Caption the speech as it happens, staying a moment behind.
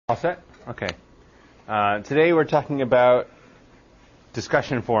All set? Okay. Today we're talking about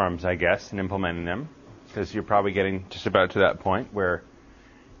discussion forums, I guess, and implementing them, because you're probably getting just about to that point where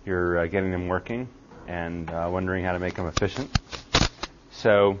you're getting them working and wondering how to make them efficient.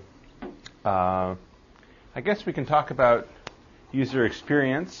 So I guess we can talk about user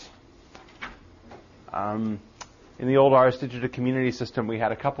experience. In the old Ars Digita community system, we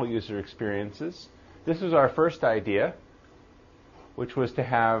had a couple user experiences. This was our first idea, which was to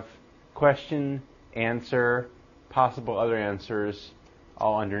have question, answer, possible other answers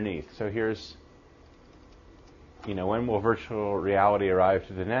all underneath. So here's, when will virtual reality arrive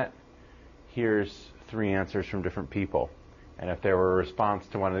to the net? Here's 3 answers from different people. And if there were a response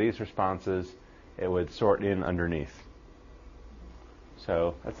to one of these responses, it would sort in underneath.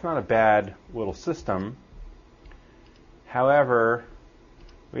 So that's not a bad little system. However,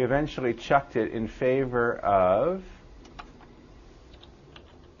 we eventually chucked it in favor of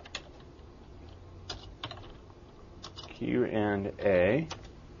Q&A,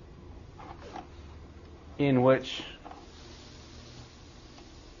 in which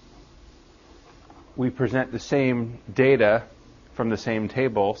we present the same data from the same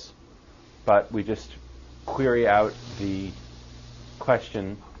tables, but we just query out the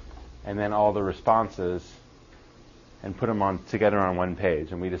question and then all the responses and put them together on one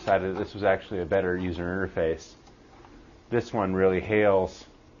page. And we decided that this was actually a better user interface. This one really hails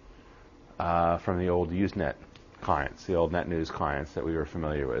from the old Usenet clients, the old NetNews clients that we were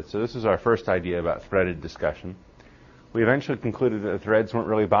familiar with. So this was our first idea about threaded discussion. We eventually concluded that the threads weren't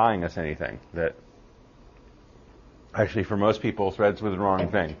really buying us anything, that actually for most people threads were the wrong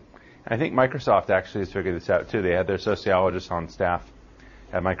thing. And I think Microsoft actually has figured this out too. They had their sociologists on staff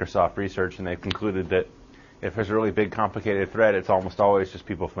at Microsoft Research, and they've concluded that if there's a really big complicated thread, it's almost always just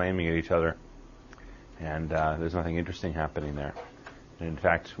people flaming at each other, and there's nothing interesting happening there. And in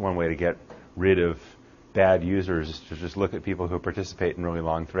fact, one way to get rid of bad users is to just look at people who participate in really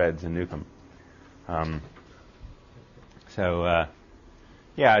long threads and nuke them.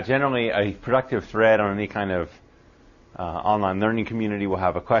 Generally a productive thread on any kind of online learning community will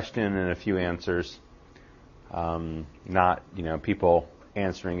have a question and a few answers, not people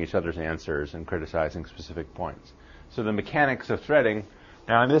answering each other's answers and criticizing specific points. So the mechanics of threading,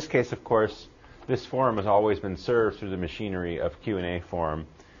 now in this case, of course, this forum has always been served through the machinery of Q&A forum,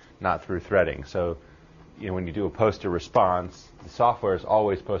 not through threading. So when you do a post or response, the software is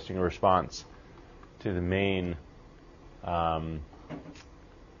always posting a response to the main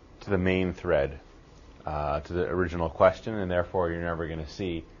thread, to the original question, and therefore you're never going to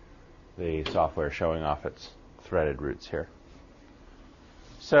see the software showing off its threaded roots here.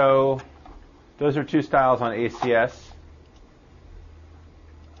 So those are 2 styles on ACS.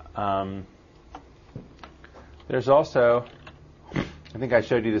 There's also, I think I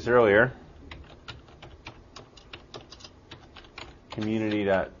showed you this earlier,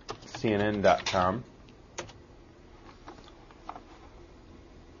 community.cnn.com.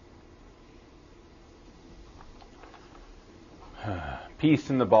 Peace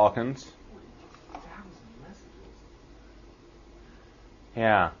in the Balkans.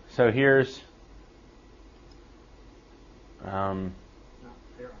 Yeah, so here's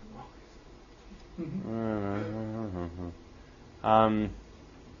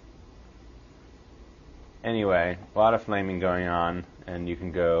anyway, a lot of flaming going on, and you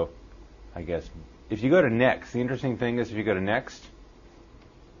can go, I guess, if you go to next, the interesting thing is if you go to next,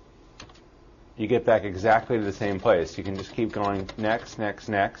 you get back exactly to the same place. You can just keep going next, next,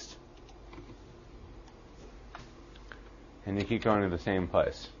 next, and you keep going to the same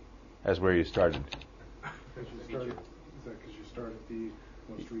place as where you started. Is that because you started the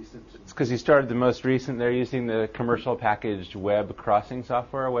most recent? It's because you started the most recent. They're using the commercial packaged web crossing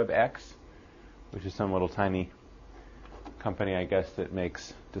software, WebX, which is some little tiny company, I guess, that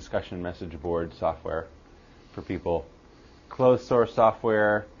makes discussion message board software for people. Closed source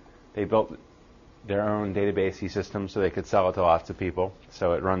software. They built their own database system so they could sell it to lots of people.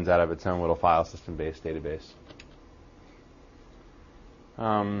 So it runs out of its own little file system-based database.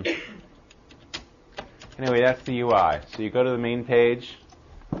 Anyway, that's the UI. So you go to the main page,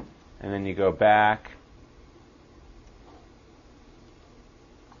 and then you go back.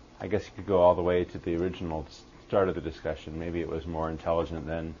 I guess you could go all the way to the original start of the discussion. Maybe it was more intelligent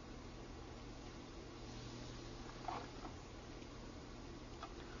then.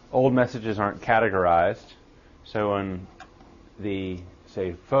 Old messages aren't categorized. So in the,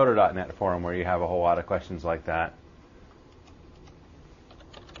 say, photo.net forum where you have a whole lot of questions like that,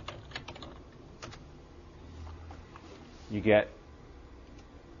 you get,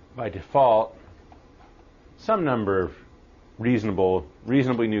 by default, some number of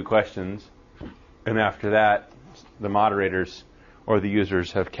reasonably new questions, and after that, the moderators or the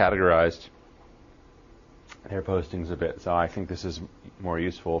users have categorized their postings a bit. So I think this is more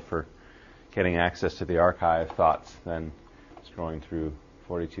useful for getting access to the archive thoughts than scrolling through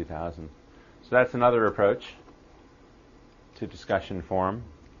 42,000. So that's another approach to discussion forum.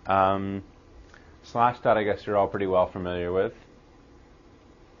 Slashdot, I guess you're all pretty well familiar with.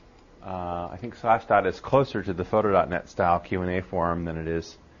 I think Slashdot is closer to the Photo.net style Q&A forum than it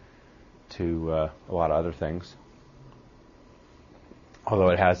is to a lot of other things. Although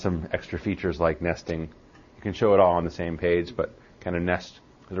it has some extra features like nesting. You can show it all on the same page, but kind of nest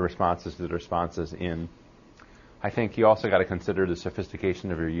the responses to the responses in. I think you also got to consider the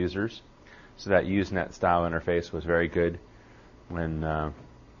sophistication of your users. So that Usenet style interface was very good when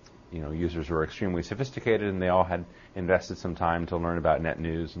users were extremely sophisticated and they all had invested some time to learn about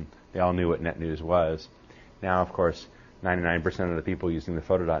NetNews and they all knew what NetNews was. Now, of course, 99% of the people using the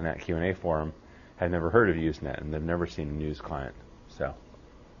Photo.net Q&A forum have never heard of Usenet and they've never seen a news client. So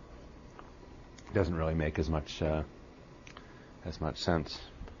it doesn't really make as much sense.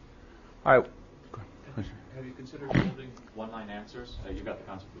 All right. Have you considered folding one-line answers? You've got the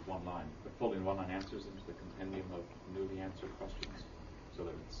concept of one line, but folding one-line answers into the compendium of newly answered questions so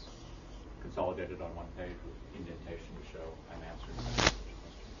that it's consolidated on one page with indentation to show I'm answering such a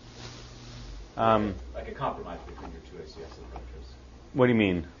question. Like a compromise between your two ACS approaches. What do you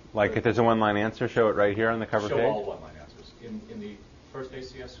mean? Like if there's a one-line answer, show it right here on the cover page? Show all one-line answers. In the first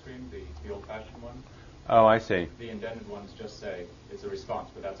ACS screen, the old-fashioned one, oh, I see. the indented ones just say it's a response,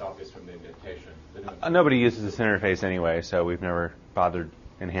 but that's obvious from the indentation. Nobody uses this interface anyway, so we've never bothered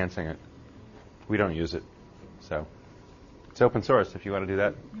enhancing it. We don't use it. So it's open source. If you want to do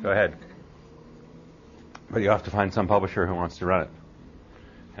that, go ahead. But you have to find some publisher who wants to run it.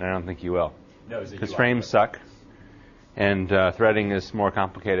 And I don't think you will. No, because frames suck, and threading is more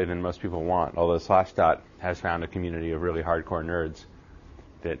complicated than most people want, although Slashdot has found a community of really hardcore nerds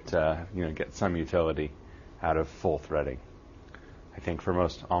that get some utility out of full threading. I think for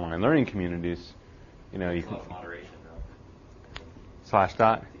most online learning communities, you can moderation though.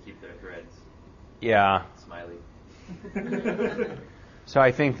 Slashdot To keep their threads. Yeah. Smiley. So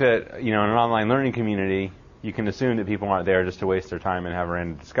I think that in an online learning community, you can assume that people aren't there just to waste their time and have a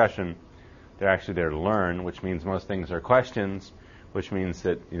random discussion. They're actually there to learn, which means most things are questions, which means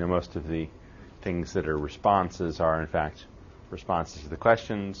that most of the things that are responses are in fact responses to the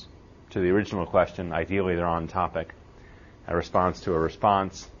questions, to the original question. Ideally, they're on topic. A response to a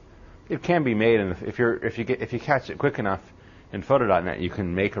response. It can be made, and if you catch it quick enough in Photo.net, you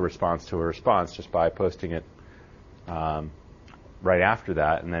can make a response to a response just by posting it right after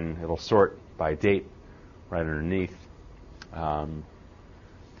that, and then it'll sort by date right underneath.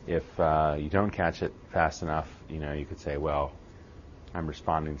 If you don't catch it fast enough, you could say, well, I'm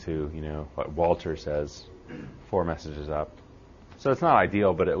responding to what Walter says 4 messages up. So it's not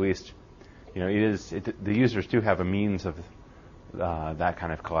ideal, but at least the users do have a means of that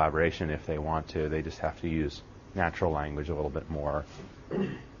kind of collaboration if they want to. They just have to use natural language a little bit more.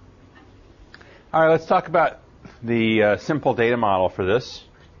 All right, let's talk about the simple data model for this.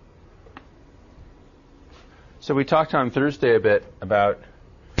 So we talked on Thursday a bit about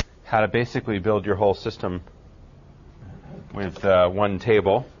how to basically build your whole system with one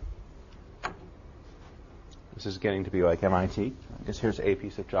table. This is getting to be like MIT. I guess here's a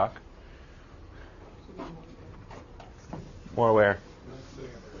piece of chalk. More where?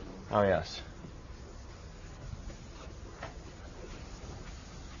 Oh, yes.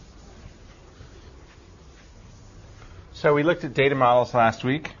 So we looked at data models last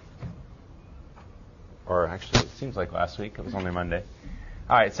week. Or actually, it seems like last week. It was only Monday.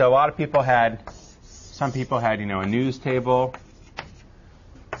 All right, so some people had, a news table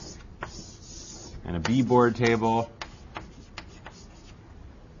and a B-board table.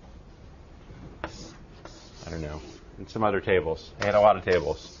 I don't know, and some other tables. They had a lot of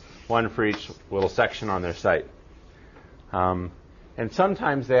tables, one for each little section on their site. And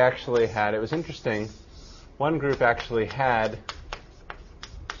sometimes they actually had, it was interesting, one group actually had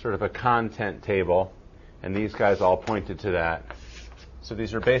sort of a content table, and these guys all pointed to that. So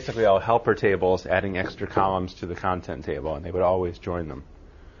these are basically all helper tables adding extra columns to the content table, and they would always join them.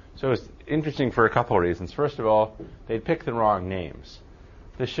 So it was interesting for a couple of reasons. First of all, they'd picked the wrong names.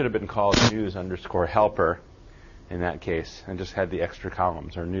 This should have been called news_helper in that case, and just had the extra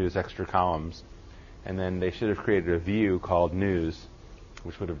columns, or news extra columns. And then they should have created a view called news,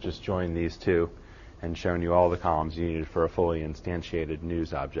 which would have just joined these two and shown you all the columns you needed for a fully instantiated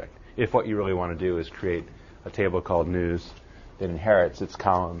news object. If what you really want to do is create a table called news that inherits its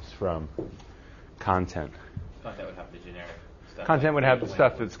columns from content. I thought that would have the generic Content would have the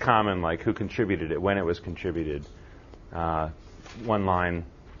stuff that's common, like who contributed it, when it was contributed, one line,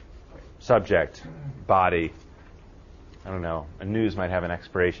 subject, body. I don't know. A news might have an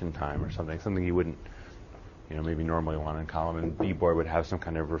expiration time or something you wouldn't, maybe normally want in column. And bboard would have some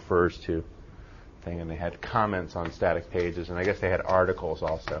kind of refers to thing, and they had comments on static pages, and I guess they had articles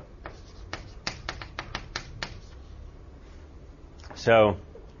also. So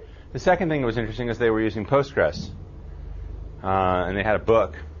the second thing that was interesting is they were using Postgres, and they had a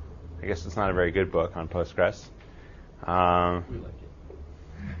book. I guess it's not a very good book on Postgres. We like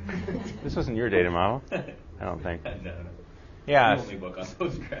it. This wasn't your data model, I don't think. No. Yeah. The only book on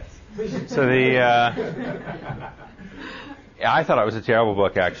Postgres. So I thought it was a terrible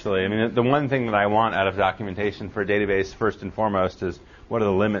book, actually. I mean, the one thing that I want out of documentation for a database, first and foremost, is what are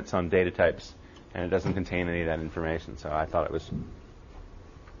the limits on data types, and it doesn't contain any of that information. So I thought I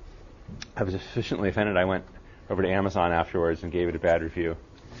was sufficiently offended. I went over to Amazon afterwards and gave it a bad review.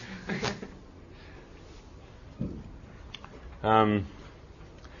 All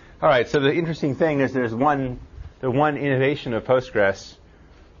right. So the interesting thing is the one innovation of Postgres,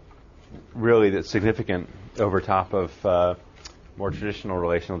 really that's significant over top of more traditional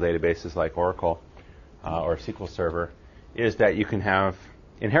relational databases like Oracle or SQL Server, is that you can have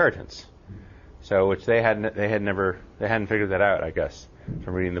inheritance. So, which they hadn't figured that out, I guess,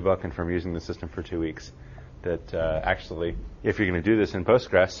 from reading the book and from using the system for 2 weeks. That actually, if you're going to do this in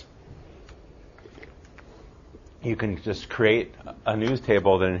Postgres, you can just create a news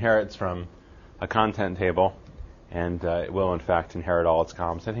table that inherits from a content table, and it will in fact inherit all its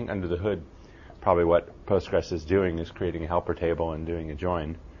columns. I think under the hood, probably what Postgres is doing is creating a helper table and doing a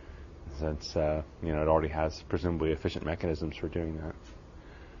join. Since it already has presumably efficient mechanisms for doing that.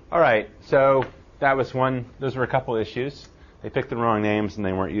 All right, so that was one. Those were a couple issues. They picked the wrong names and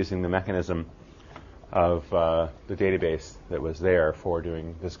they weren't using the mechanism of the database that was there for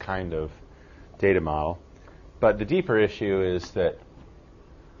doing this kind of data model. But the deeper issue is that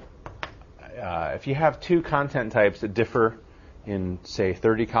if you have two content types that differ in, say,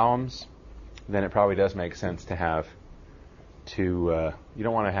 30 columns, then it probably does make sense to have two. You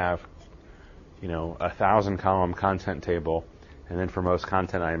don't want to have, 1,000 column content table, and then for most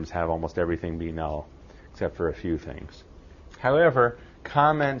content items have almost everything be null, except for a few things. However,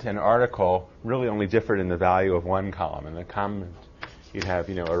 comment and article really only differed in the value of one column. In the comment, you'd have,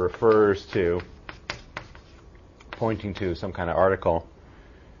 a refers to, pointing to some kind of article.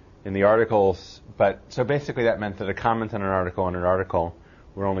 In the articles, so basically that meant that a comment on an article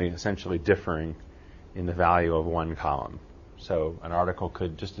were only essentially differing in the value of one column. So an article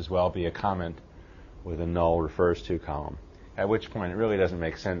could just as well be a comment with a null refers to column, at which point it really doesn't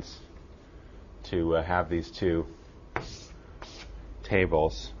make sense to have these two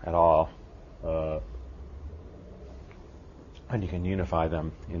tables at all, and you can unify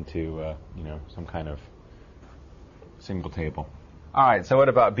them into some kind of single table. All right, so what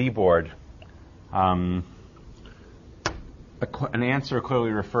about bboard? An answer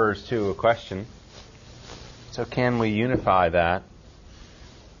clearly refers to a question. So can we unify that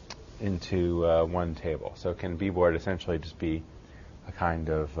into one table? So can bboard essentially just be a kind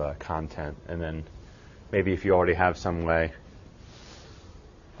of content? And then maybe if you already have some way.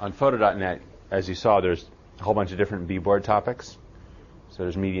 On photo.net, as you saw, there's a whole bunch of different bboard topics. So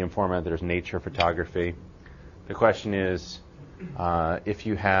there's medium format, there's nature, photography. The question is, if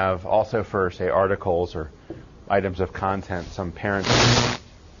you have also for, say, articles or items of content, some parent,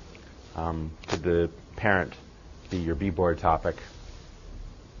 could the parent be your bboard topic?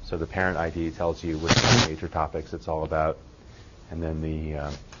 So the parent ID tells you which major topics it's all about, and then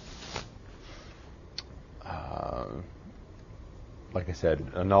the, like I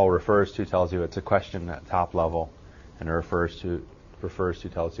said, a null refers to tells you it's a question at top level, and a refers to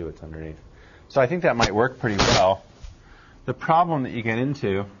tells you it's underneath. So I think that might work pretty well. The problem that you get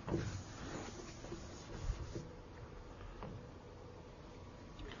into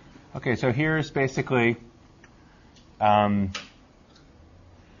so here's basically so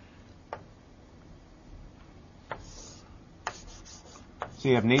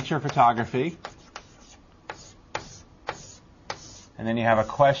you have nature photography, and then you have a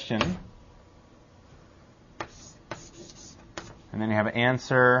question, and then you have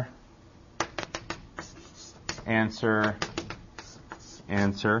answer, answer,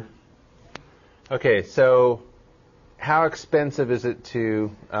 answer. Okay, so how expensive is it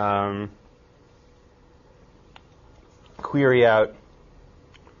to query out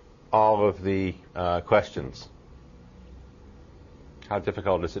all of the questions? How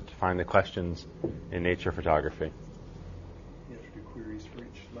difficult is it to find the questions in nature photography? You have to do queries for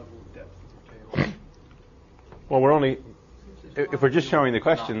each level of depth of the table. Well, we're only if we're just showing the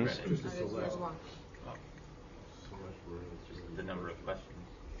questions, Just a select. The number of questions.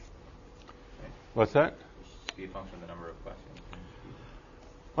 what's that? Just be a function of the number of questions.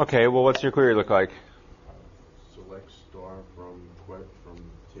 Okay, well, what's your query look like? Select star from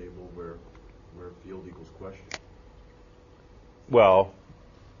table where field equals question. Well,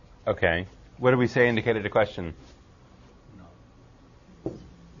 okay. What do we say indicated a question? No.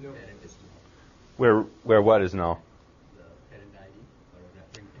 Where what is null? The parent ID or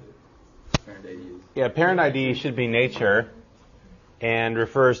referring to. Parent ID is. Yeah, parent ID should be nature and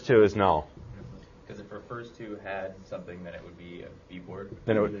refers to as null. Because if refers to had something, then it would be a B board.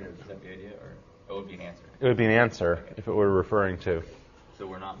 Then it would- Is that the idea, or it would be an answer? It would be an answer if it were referring to. So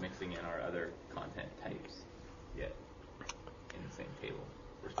we're not mixing in our other content types yet in the same table.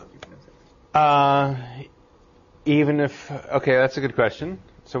 We're still keeping them separate. Even if, okay, that's a good question.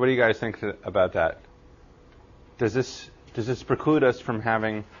 So what do you guys think about that? Does this preclude us from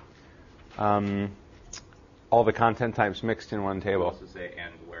having all the content types mixed in one We'll table? also say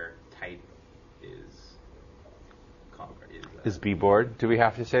and where type is Is B board? Do we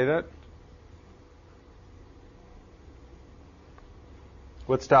have to say that?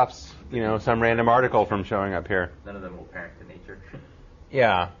 What stops, some random article from showing up here? none of them will parent to nature.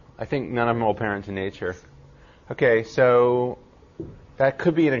 Yeah, I think none of them will parent to nature. Okay, so that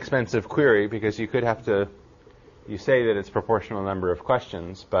could be an expensive query because you could have to, you say that it's proportional number of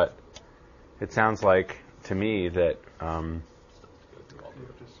questions, but it sounds like to me that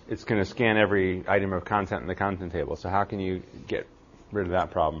it's going to scan every item of content in the content table. So how can you get rid of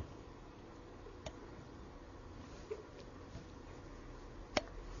that problem?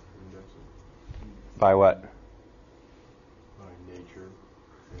 Indexing By what? by nature,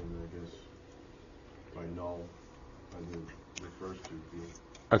 and I guess by null, by the refers to field.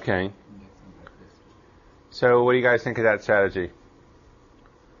 Okay. So what do you guys think of that strategy?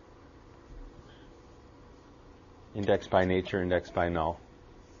 Index by nature, index by null.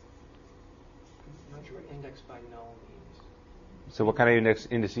 I'm not sure what index by null means. So what kind of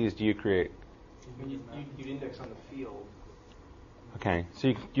indices do you create? You index on the field. Okay,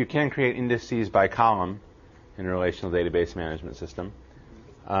 so you can create indices by column in a relational database management system.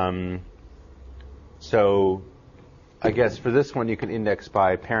 So I guess for this one you can index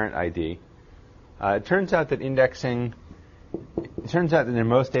by parent ID. It turns out that in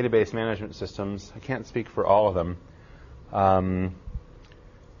most database management systems, I can't speak for all of them,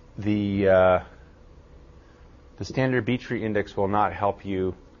 the standard B-tree index will not help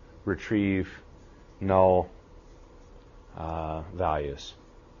you retrieve null values.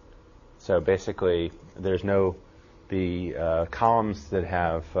 So basically, the columns that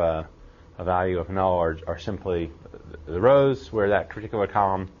have a value of null are simply the rows where that particular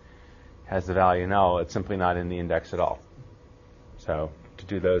column has the value null. It's simply not in the index at all. So to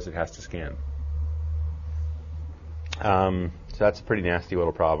do those, it has to scan. So that's a pretty nasty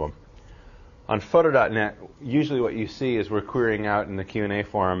little problem. On photo.net, usually what you see is we're querying out in the Q&A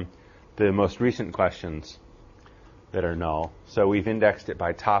forum the most recent questions that are null. So we've indexed it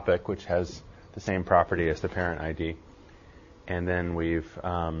by topic, which has the same property as the parent ID. And then we've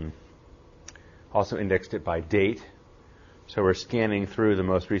also indexed it by date. So we're scanning through the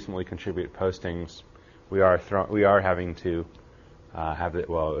most recently contributed postings. We are having to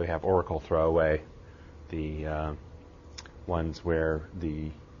we have Oracle throw away the ones where the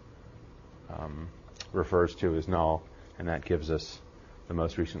refers to is null, and that gives us the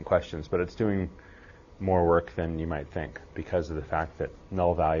most recent questions. But it's doing more work than you might think because of the fact that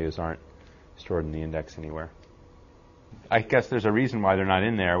null values aren't stored in the index anywhere. I guess there's a reason why they're not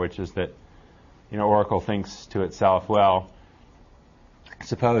in there, which is that Oracle thinks to itself, well,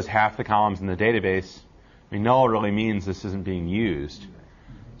 suppose half the columns in the database, null really means this isn't being used.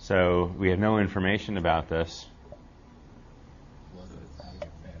 So we have no information about this.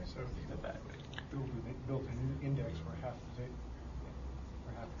 Built an index where half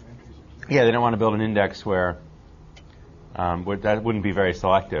the entries are. Yeah, they don't want to build an index where that wouldn't be very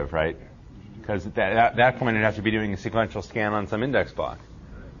selective, right? Because at that point, it'd have to be doing a sequential scan on some index block.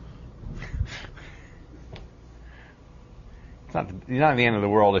 It's not the end of the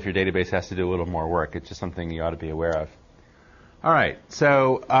world if your database has to do a little more work. It's just something you ought to be aware of. All right,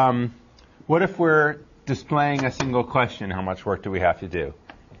 so what if we're displaying a single question? How much work do we have to do?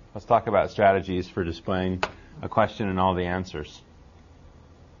 Let's talk about strategies for displaying a question and all the answers.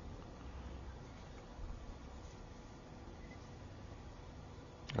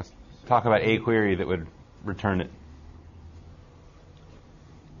 Let's talk about a query that would return it.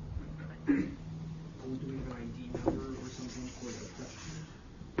 Do we have an ID number or something for the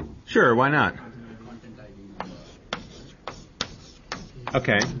question? Sure, why not? Content ID.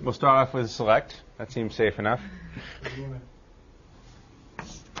 Okay, we'll start off with select. That seems safe enough. You wanna-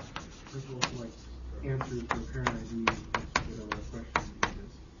 First of all, select answers for parent ID, whatever the question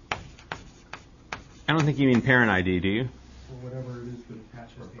is. I don't think you mean parent ID, do you? Or whatever it is that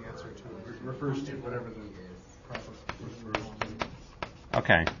attaches the answer to, it refers to whatever the proper refers to.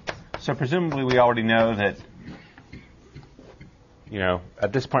 Okay. So presumably we already know that,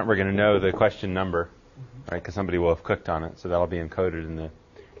 at this point we're going to know the question number, right? Because somebody will have clicked on it, so that'll be encoded in the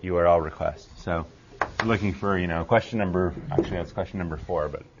URL request. So we're looking for, question number, actually that's question number 4,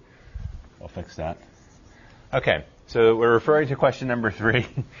 but we'll fix that. Okay, so we're referring to question number 3.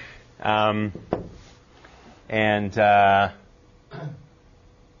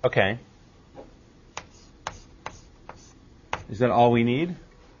 Okay. Is that all we need?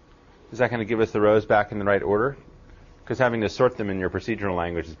 Is that going to give us the rows back in the right order? Because having to sort them in your procedural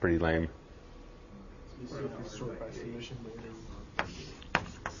language is pretty lame. Sort by submission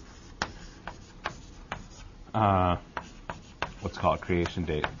What's called creation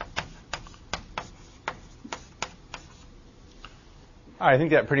date. I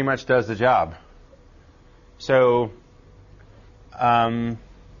think that pretty much does the job. So, how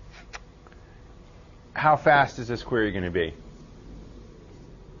fast is this query going to be?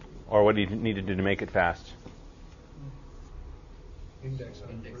 Or what do you need to do to make it fast? index on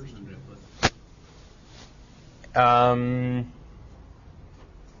Index first. 100 plus.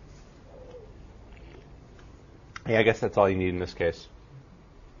 Yeah, I guess that's all you need in this case,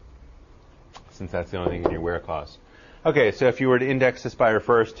 since that's the only thing in your where clause. Okay, so if you were to index this by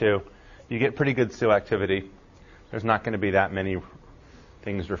refers to, you get pretty good still activity. There's not going to be that many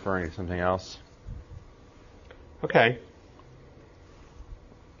things referring to something else. Okay.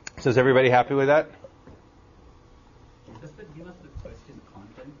 So is everybody happy with that? Does that give us the question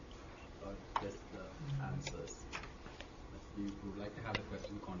content or just the answers? We would like to have the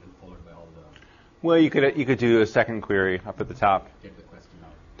question content followed by all the Well, you could do a second query up at the top get the question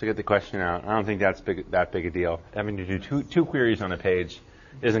out. to get the question out. I don't think that's that big a deal. Having to do two queries on a page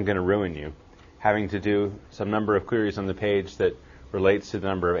isn't going to ruin you. Having to do some number of queries on the page that relates to the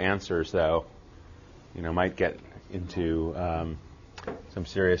number of answers, though, might get into some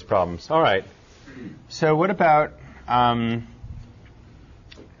serious problems. All right. So what about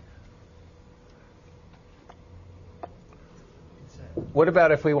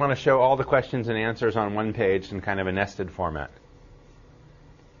if we want to show all the questions and answers on one page in kind of a nested format?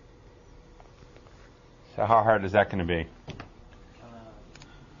 So how hard is that going to be?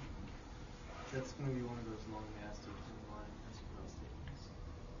 That's going to be one of those long nasty line SQL statements.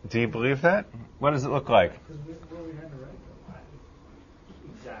 Do you believe that? What does it look like? Because we had to write them.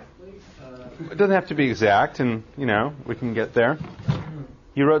 Exactly. It doesn't have to be exact, and, we can get there.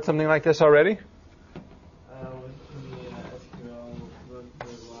 You wrote something like this already? With the SQL, the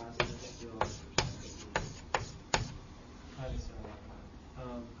last SQL. Kind of similar.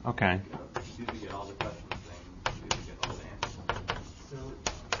 Okay. You usually get all the questions and you usually get all the answers. So,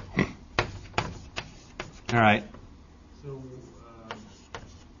 All right. Let's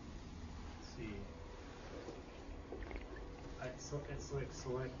see. It's like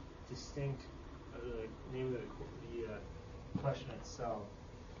select distinct, the name of the question itself.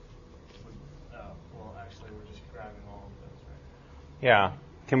 Well, actually, we're just grabbing all of those, right? Yeah.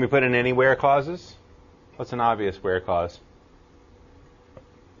 Can we put in any where clauses? What's an obvious where clause?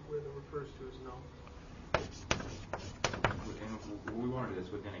 Where the refers to is null. And we want to do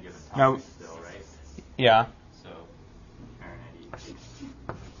this within a given No. topic still, right? Yeah. So, parent ID.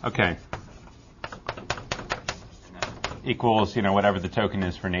 Okay. And that, Equals, whatever the token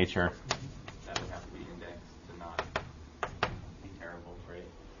is for nature. that would have to be indexed to not be terrible, right?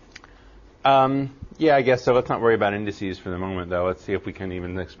 Yeah, I guess so. Let's not worry about indices for the moment, though. Let's see if we can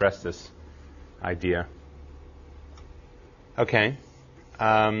even express this idea. Okay.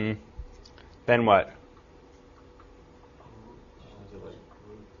 Then what?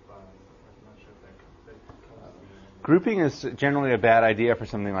 Grouping is generally a bad idea for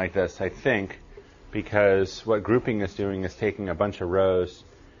something like this, I think, because what grouping is doing is taking a bunch of rows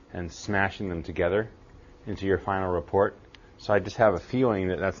and smashing them together into your final report. So I just have a feeling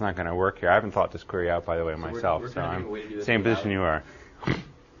that that's not going to work here. I haven't thought this query out, by the way, myself, we're so trying to I'm figure a way to do this same without- position you are.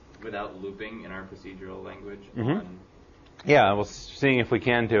 Without looping in our procedural language Mhm. on Yeah, well, seeing if we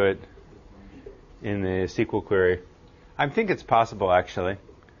can do it in the SQL query. I think it's possible, actually.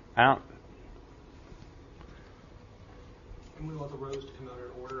 I don't. and we want the rows to come out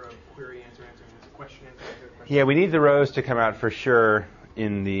in order of query, answer, question, answer, question. Yeah, we need the rows to come out for sure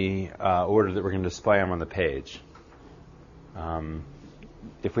in the order that we're going to display them on the page.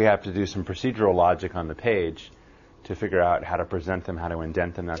 If we have to do some procedural logic on the page, to figure out how to present them, how to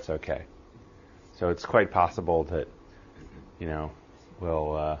indent them, that's okay. So it's quite possible that,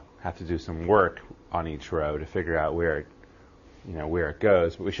 we'll have to do some work on each row to figure out where it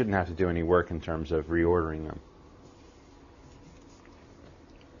goes, but we shouldn't have to do any work in terms of reordering them.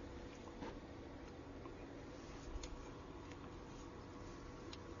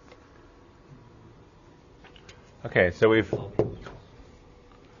 Okay, so we've... But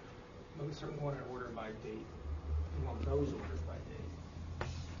we certainly want to order by date. We want those orders by date.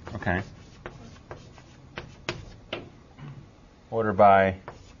 Okay. Order by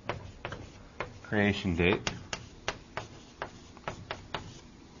creation date.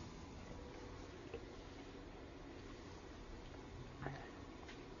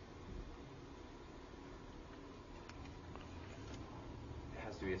 It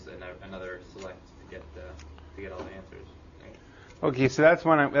has to be another select to get all the answers. Right? Okay, so that's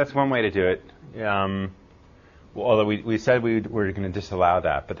one way to do it. Although we said we were going to disallow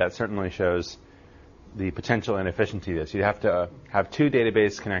that, but that certainly shows the potential inefficiency of this. You'd have to have two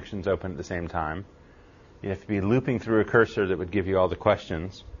database connections open at the same time. You'd have to be looping through a cursor that would give you all the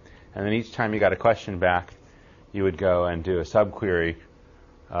questions. And then each time you got a question back, you would go and do a subquery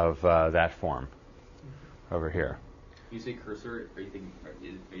of that form over here. You say cursor, are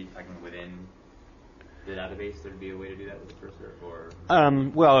you talking within the database? There'd be a way to do that with a cursor? Or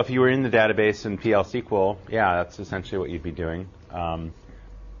Well, if you were in the database in PL SQL, yeah, that's essentially what you'd be doing.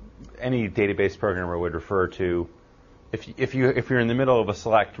 Any database programmer would refer to, if you're in the middle of a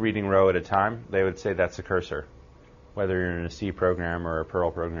select reading row at a time, they would say that's a cursor, whether you're in a C program or a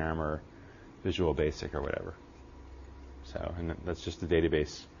Perl program or Visual Basic or whatever. So, and that's just the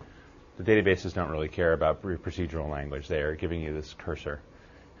database. The databases don't really care about procedural language. They are giving you this cursor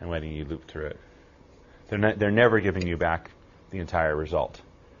and letting you loop through it. They're never giving you back the entire result,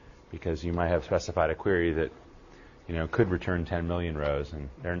 because you might have specified a query that could return 10 million rows, and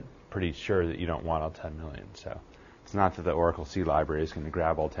they're pretty sure that you don't want all 10 million. So it's not that the Oracle C library is going to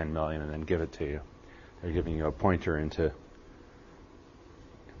grab all 10 million and then give it to you. They're giving you a pointer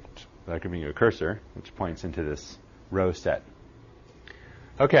they're giving you a cursor, which points into this row set.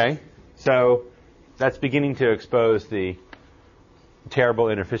 Okay, so that's beginning to expose the terrible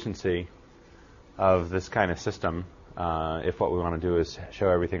inefficiency of this kind of system, if what we want to do is show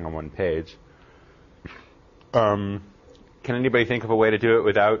everything on one page. Can anybody think of a way to do it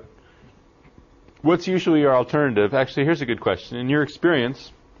without... What's usually your alternative? Actually, here's a good question. In your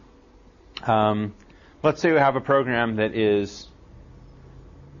experience, let's say we have a program that is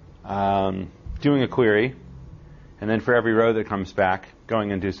doing a query, and then for every row that comes back,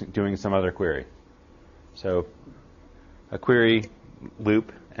 going and doing some other query. So a query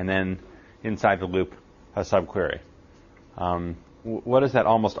loop, and then inside the loop, a subquery. What does that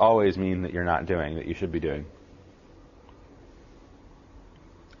almost always mean that you're not doing, that you should be doing?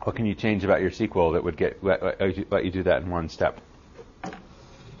 What can you change about your SQL that would let you do that in one step?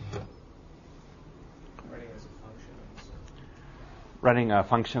 Running a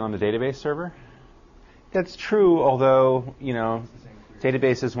function on the database server? That's true, although,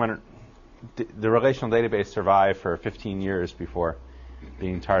 databases, the relational database survived for 15 years before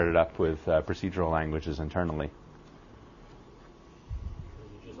being tarted up with procedural languages internally.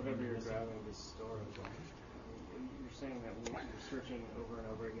 Whatever you're grabbing is storage. You're saying that when you're searching over and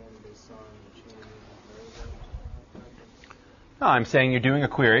over again based on the change in the No, I'm saying you're doing a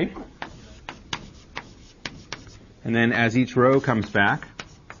query, and then as each row comes back,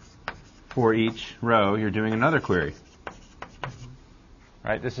 for each row, you're doing another query.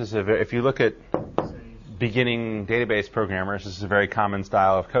 Right? This is if you look at beginning database programmers, this is a very common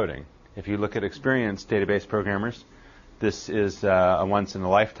style of coding. If you look at experienced database programmers, this is a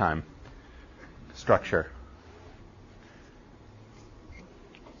once-in-a-lifetime structure.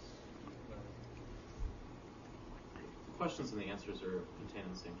 The questions and the answers are contained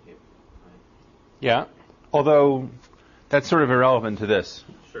in the same table, right? Yeah, although that's sort of irrelevant to this.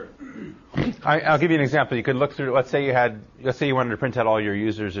 Sure. I'll give you an example. You could look through. Let's say you wanted to print out all your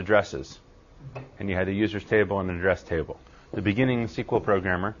users' addresses, and you had a users table and an address table. The beginning SQL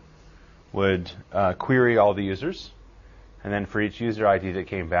programmer would query all the users, and then for each user ID that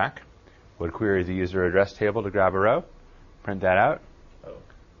came back, would query the user address table to grab a row, print that out,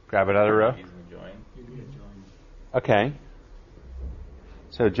 grab another row. Using the join. Okay.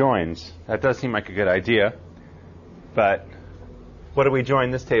 So joins. That does seem like a good idea, but what do we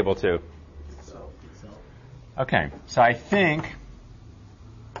join this table to? Okay, so I think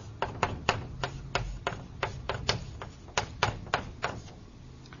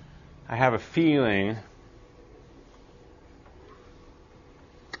I have a feeling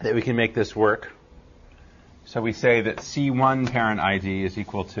that we can make this work. So we say that C1 parent ID is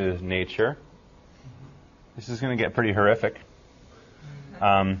equal to nature. This is going to get pretty horrific.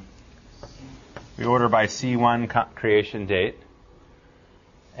 We order by C1 creation date,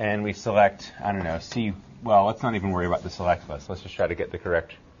 and we select, I don't know, well, let's not even worry about the select list. Let's just try to get the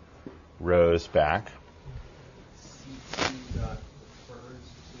correct rows back. C2 dot refers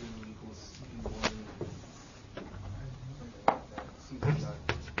to equals C1. C2 dot.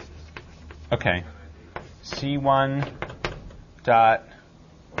 Okay. C1 dot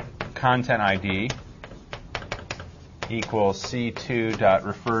content ID equals C2 dot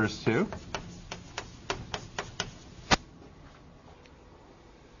refers to.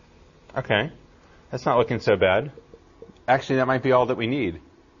 Okay. That's not looking so bad. Actually, that might be all that we need.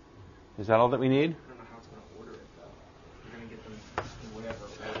 Is that all that we need? I don't know how it's going to order it, though. You're going to get them in whatever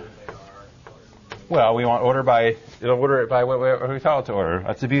order they are. Well, we want it'll order it by what we tell it to order.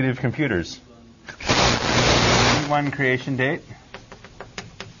 That's the beauty of computers. C1 creation date,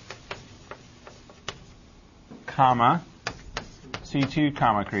 comma, C2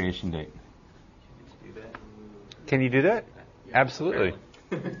 comma creation date. Can you do that? Absolutely.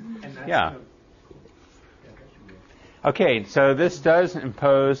 Yeah. Okay, so this does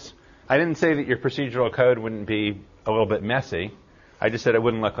impose, I didn't say that your procedural code wouldn't be a little bit messy. I just said it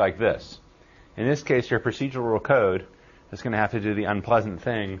wouldn't look like this. In this case, your procedural code is going to have to do the unpleasant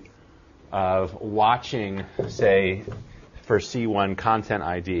thing of watching, say, for C1 content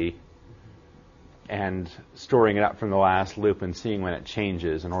ID and storing it up from the last loop and seeing when it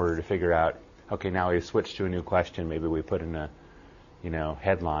changes in order to figure out, okay, now we've switched to a new question. Maybe we put in a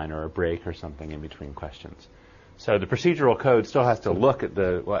headline or a break or something in between questions. So the procedural code still has to look at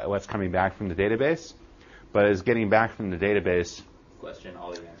what's coming back from the database, but is getting back from the database. Question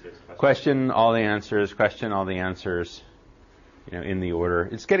all the answers. Question all the answers. Question all the answers. In the order.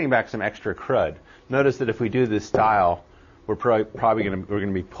 It's getting back some extra crud. Notice that if we do this style, we're probably going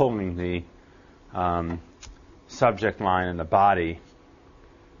to be pulling the subject line and the body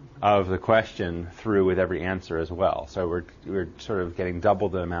of the question through with every answer as well. So we're sort of getting double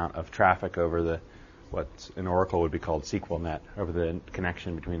the amount of traffic over what in Oracle would be called SQLnet, over the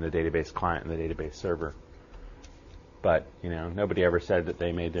connection between the database client and the database server. But nobody ever said that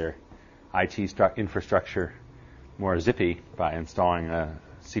they made their IT infrastructure more zippy by installing a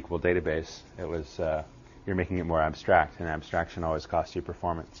SQL database. It was you're making it more abstract, and abstraction always costs you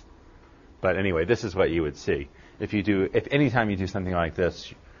performance. But anyway, this is what you would see if anytime you do something like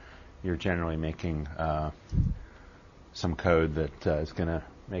this, you're generally making some code that is going to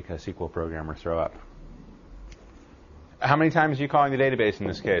make a SQL programmer throw up. How many times are you calling the database in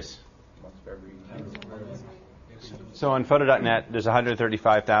this case? So on photo.net, there's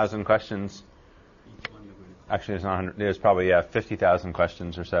 135,000 questions. Actually, there's not 100. There's probably 50,000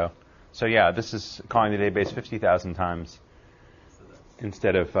 questions or so. So yeah, this is calling the database 50,000 times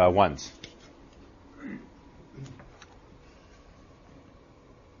instead of once.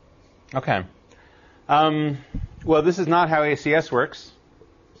 Okay. Well, this is not how ACS works.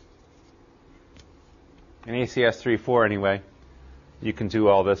 In ACS 3.4 anyway, you can do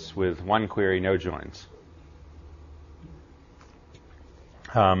all this with one query, no joins.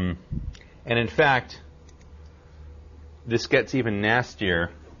 And in fact, this gets even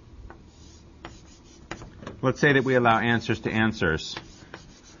nastier. Let's say that we allow answers to answers.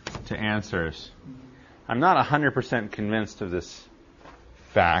 I'm not 100% convinced of this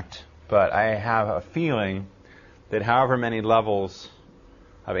fact, but I have a feeling that however many levels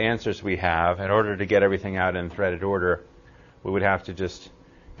of answers we have, in order to get everything out in threaded order, we would have to just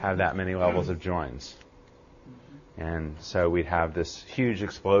have that many levels of joins. And so we'd have this huge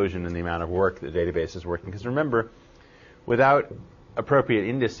explosion in the amount of work the database is working. Because remember, without appropriate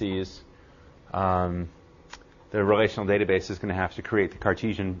indices, the relational database is going to have to create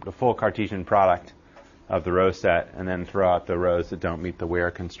the full Cartesian product of the row set and then throw out the rows that don't meet the where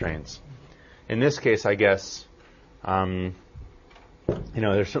constraints. In this case, I guess, there's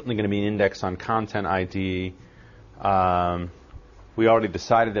certainly going to be an index on content ID. We already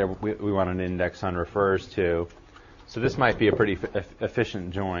decided there we want an index on refers to. So this might be a pretty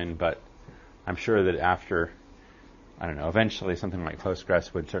efficient join, but I'm sure that after, eventually something like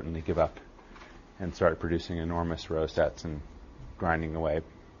Postgres would certainly give up and start producing enormous row sets and grinding away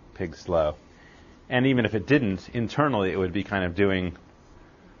pig slow. And even if it didn't, internally it would be kind of doing,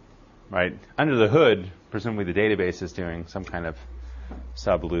 right, under the hood, presumably the database is doing some kind of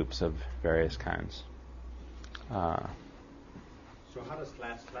sub-loops of various kinds. So how does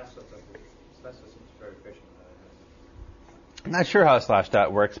slash dot work? Slash dot seems very efficient. I'm not sure how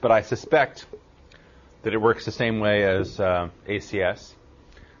 /dot works, but I suspect that it works the same way as ACS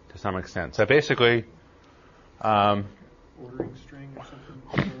to some extent. So basically, Ordering string or something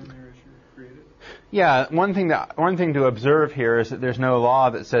thrown in there as you create it? Yeah, one thing to observe here is that there's no law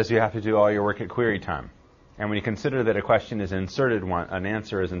that says you have to do all your work at query time. And when you consider that a question is inserted an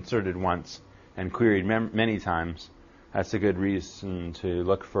answer is inserted once and queried many times, that's a good reason to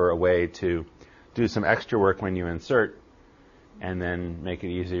look for a way to do some extra work when you insert and then make it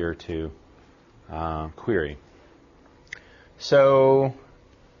easier to query. So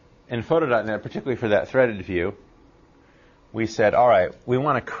in Photo.net, particularly for that threaded view, we said, all right, we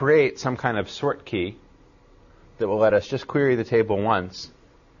want to create some kind of sort key that will let us just query the table once,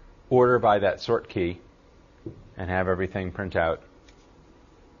 order by that sort key, and have everything print out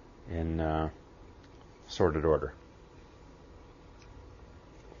in sorted order.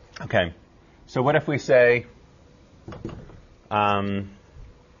 Okay, so what if we say,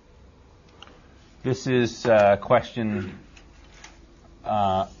 this is question,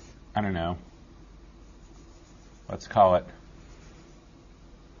 I don't know, let's call it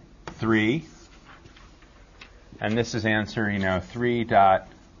 3, and this is answer,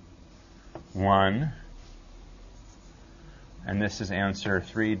 3.1, and this is answer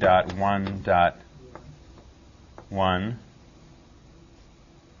 3.1.1,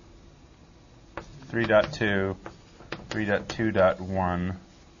 3.2, 3.2.1,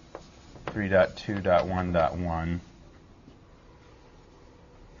 3.2.1.1.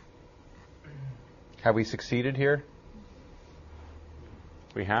 Have we succeeded here?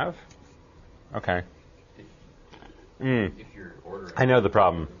 We have? Okay. If you're ordering. I know the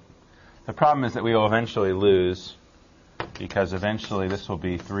problem. The problem is that we will eventually lose because eventually this will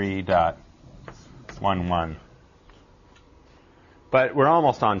be 3.11. But we're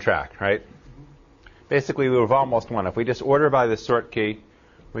almost on track, right? Basically, we've almost won. If we just order by the sort key,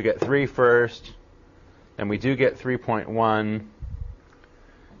 we get 3 first, and we do get 3.1.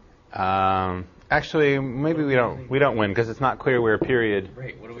 Actually, maybe we don't win because it's not clear where period.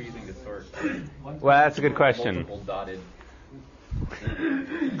 Right. What are we using to sort? Well, that's a good question. Multiple dotted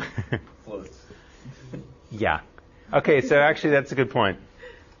floats. Yeah. Okay, so actually that's a good point.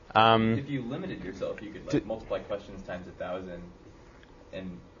 If you limited yourself, you could multiply questions times 1,000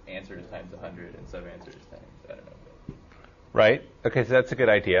 and answers times 100 and sub-answers times, I don't know. Right. Okay, so that's a good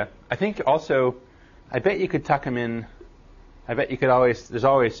idea. I think also, I bet you could tuck them in. I bet you could there's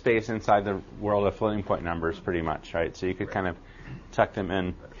always space inside the world of floating point numbers pretty much, right? So you could kind of tuck them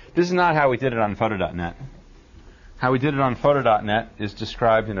in. This is not how we did it on Photo.net. How we did it on Photo.net is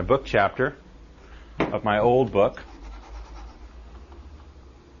described in a book chapter of my old book.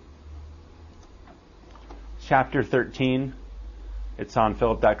 Chapter 13. It's on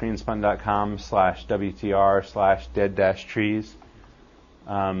philip.greenspun.com/WTR/dead-trees.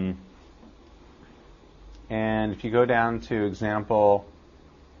 And if you go down to example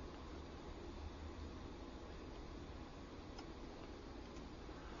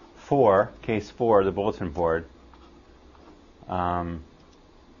 4, case 4, the bulletin board,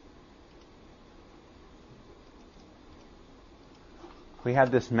 we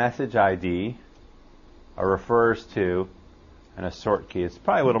have this message ID, a refers to, and a sort key. It's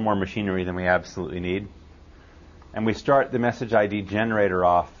probably a little more machinery than we absolutely need. And we start the message ID generator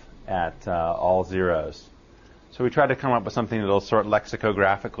off at all zeros. So we try to come up with something that will sort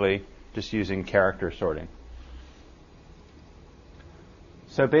lexicographically, just using character sorting.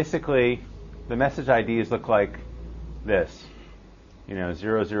 So basically, the message IDs look like this,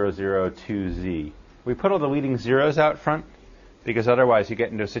 0002Z. We put all the leading zeros out front because otherwise you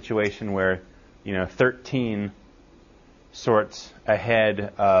get into a situation where, 13 sorts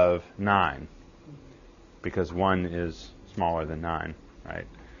ahead of 9 because 1 is smaller than 9, right?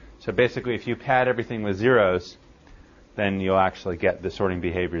 So basically, if you pad everything with zeros, then you'll actually get the sorting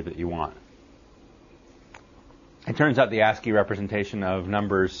behavior that you want. It turns out the ASCII representation of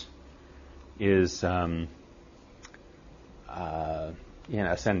numbers is in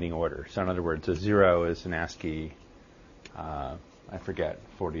ascending order. So in other words, a 0 is an ASCII, I forget,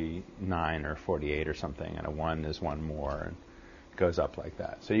 49 or 48 or something, and a 1 is one more, and it goes up like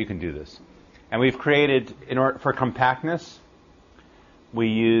that. So you can do this. And we've created, for compactness, we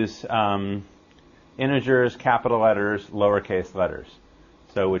use integers, capital letters, lowercase letters.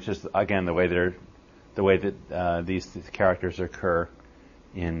 So, which is again the way that these characters occur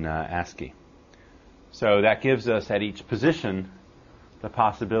in ASCII. So that gives us at each position the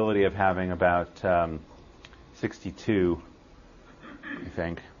possibility of having about 62, I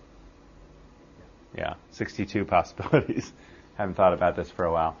think. Yeah, 62 possibilities. Haven't thought about this for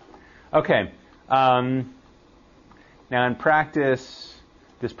a while. Okay. Now in practice,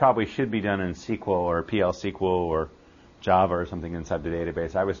 this probably should be done in SQL or PL SQL or Java or something inside the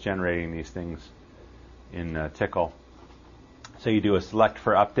database. I was generating these things in Tickle. So you do a select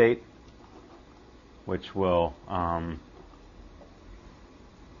for update, which will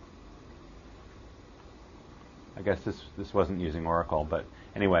I guess this wasn't using Oracle, but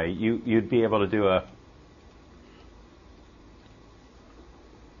anyway, you'd be able to do a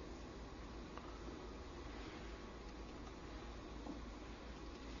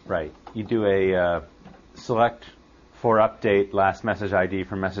right. You do a select for update last message ID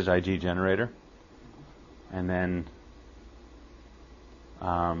from message ID generator, and then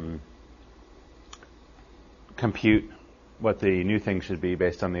compute what the new thing should be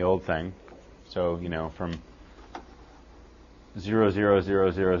based on the old thing. So, from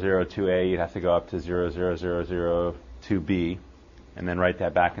 00002A, you'd have to go up to 00002B, and then write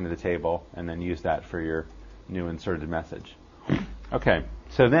that back into the table, and then use that for your new inserted message. Okay,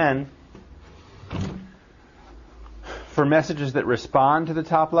 so then, for messages that respond to the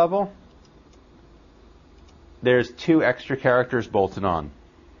top level, there's 2 extra characters bolted on.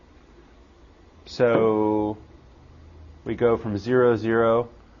 So we go from 00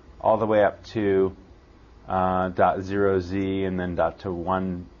 all the way up to .0z, and then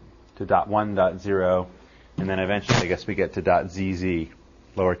 .1 to .1.0, and then eventually I guess we get to .zz,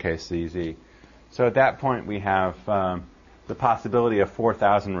 lowercase zz. So at that point we have the possibility of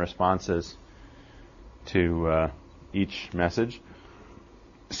 4,000 responses to each message.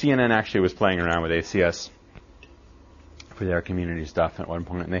 CNN actually was playing around with ACS for their community stuff at one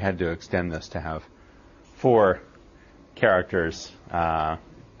point, and they had to extend this to have 4 characters at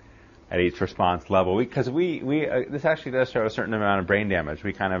each response level. Because this actually does show a certain amount of brain damage.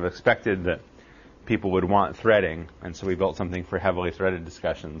 We kind of expected that people would want threading, and so we built something for heavily threaded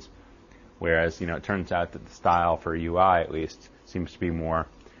discussions. Whereas, it turns out that the style for UI, at least, seems to be more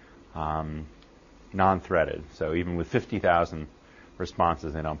non-threaded. So even with 50,000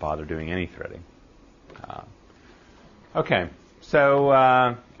 responses, they don't bother doing any threading. Okay, so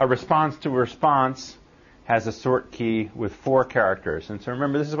a response to a response has a sort key with 4 characters. And so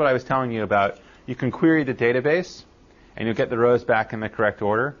remember, this is what I was telling you about. You can query the database, and you'll get the rows back in the correct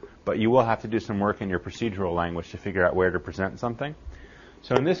order, but you will have to do some work in your procedural language to figure out where to present something.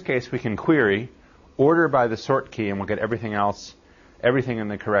 So in this case, we can query order by the sort key, and we'll get everything in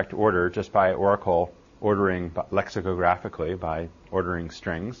the correct order just by Oracle ordering lexicographically by ordering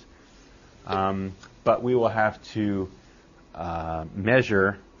strings. But we will have to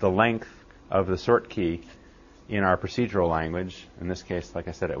measure the length of the sort key in our procedural language. In this case, like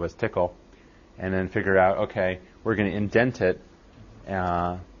I said, it was Tickle. And then figure out, okay, we're going to indent it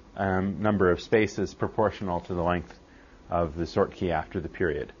a number of spaces proportional to the length of the sort key after the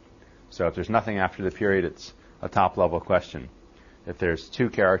period. So if there's nothing after the period, it's a top-level question. If there's 2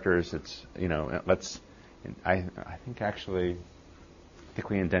 characters, it's, I think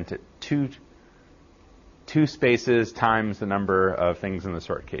we indent it 2 spaces times the number of things in the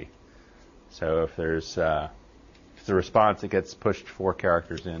sort key. So if there's a response, it gets pushed 4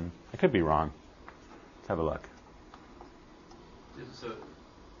 characters in. I could be wrong. Let's have a look. So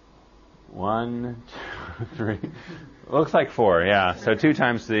 1, 2, 3. Looks like 4, yeah. So 2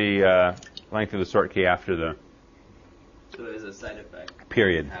 times the length of the sort key after the So as a side effect,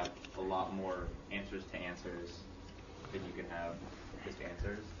 period. You can have a lot more answers to answers than you can have just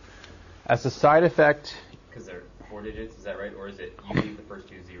answers. As a side effect, because they're 4 digits, is that right? Or is it you leave the first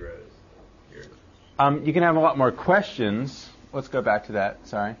 2 zeros? You can have a lot more questions. Let's go back to that.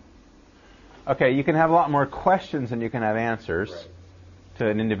 Sorry. Okay, you can have a lot more questions than you can have answers to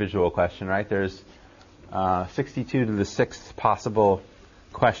an individual question, right? There's 62 to the 6th possible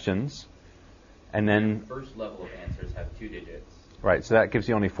questions. And then the first level of answers have 2 digits. Right, so that gives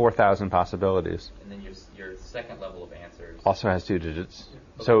you only 4,000 possibilities. And then your second level of answers also has 2 digits.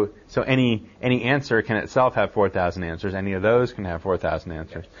 Okay. So any answer can itself have 4,000 answers. Any of those can have 4,000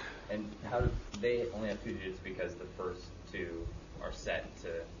 answers. Okay. And how do they only have 2 digits because the first 2 are set to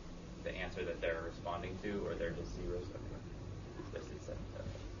the answer that they're responding to, or they're just zeros?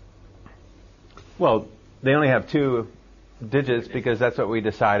 Well, they only have 2 digits because that's what we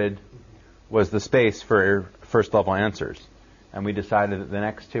decided was the space for first level answers. And we decided that the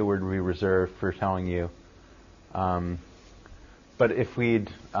next 2 would be reserved for telling you. But if we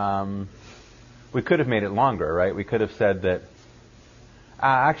could have made it longer, right? We could have said that,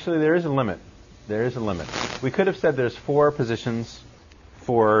 actually there is a limit. There is a limit. We could have said there's 4 positions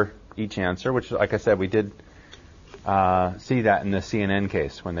for each answer, which, like I said, we did see that in the CNN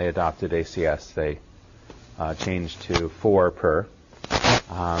case when they adopted ACS. They changed to 4 per.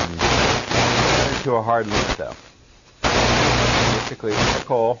 To a hard limit, though. Basically,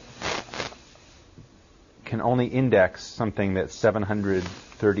 Tickle can only index something that's 700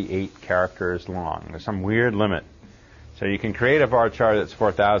 738 characters long. There's some weird limit. So you can create a varchar that's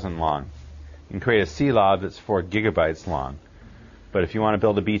 4,000 long. You can create a CLOB that's 4 gigabytes long. But if you want to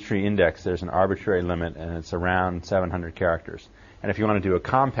build a B-tree index, there's an arbitrary limit, and it's around 700 characters. And if you want to do a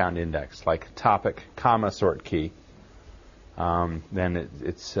compound index, like topic, comma, sort key, then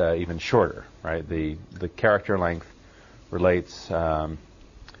it's even shorter, right? The character length relates,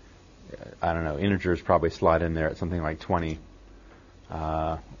 integers probably slot in there at something like 20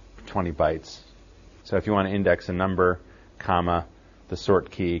 bytes. So if you want to index a number, comma, the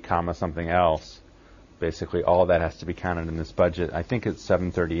sort key, comma, something else, basically all of that has to be counted in this budget. I think it's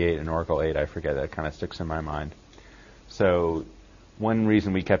 738 in Oracle 8. I forget. That kind of sticks in my mind. So one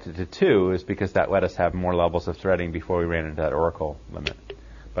reason we kept it to 2 is because that let us have more levels of threading before we ran into that Oracle limit.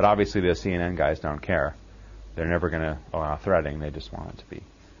 But obviously the CNN guys don't care. They're never going to allow threading. They just want it to be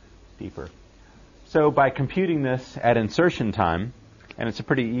deeper. So by computing this at insertion time, and it's a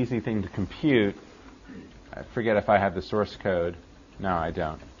pretty easy thing to compute. I forget if I have the source code. No, I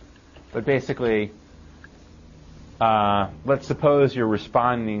don't. But basically, let's suppose you're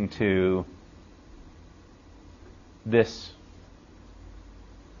responding to this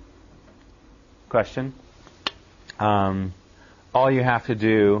question. All you have to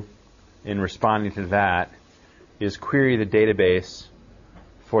do in responding to that is query the database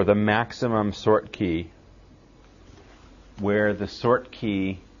for the maximum sort key, where the sort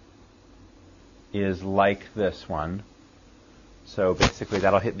key is like this one. So basically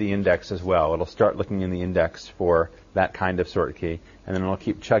that'll hit the index as well. It'll start looking in the index for that kind of sort key, and then it'll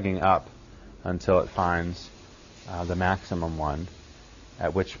keep chugging up until it finds the maximum one,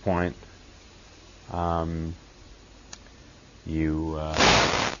 at which point you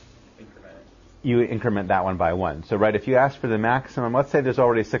increment that one by 1. So right, if you ask for the maximum, let's say there's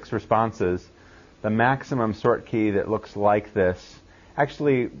already 6 responses, the maximum sort key that looks like this,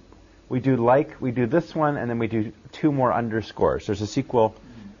 actually we do this one, and then we do 2 more underscores. There's a SQL.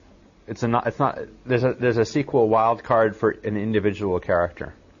 There's a SQL wildcard for an individual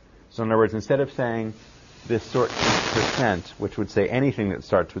character. So in other words, instead of saying this sort key %, which would say anything that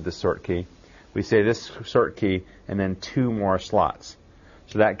starts with this sort key, we say this sort key and then 2 more slots.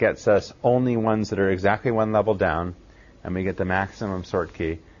 So that gets us only ones that are exactly 1 level down, and we get the maximum sort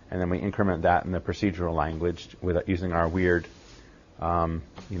key, and then we increment that in the procedural language using our weird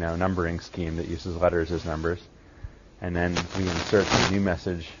numbering scheme that uses letters as numbers, and then we insert the new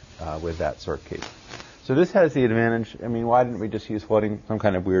message with that sort key. So this has the advantage. I mean, why didn't we just use some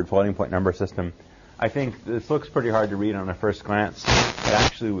kind of weird floating point number system? I think this looks pretty hard to read on a first glance. But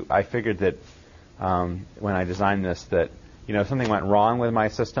actually, I figured that when I designed this, that if something went wrong with my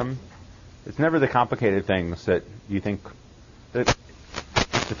system, it's never the complicated things that you think. That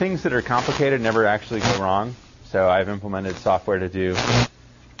the things that are complicated never actually go wrong. So I've implemented software to do,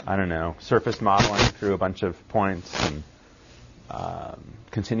 surface modeling through a bunch of points, and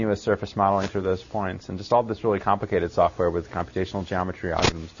continuous surface modeling through those points, and just all this really complicated software with computational geometry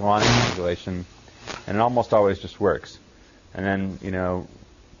algorithms, Delany triangulation, and it almost always just works. And then, you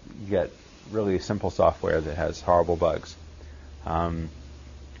get really simple software that has horrible bugs.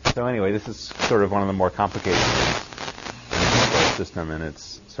 So anyway, this is sort of one of the more complicated things in the system, and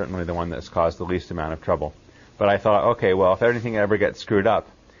it's certainly the one that's caused the least amount of trouble. But I thought, okay, well, if anything ever gets screwed up,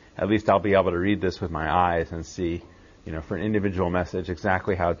 at least I'll be able to read this with my eyes and see, for an individual message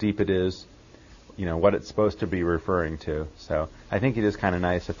exactly how deep it is, what it's supposed to be referring to. So I think it is kind of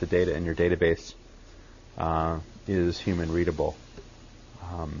nice if the data in your database is human readable,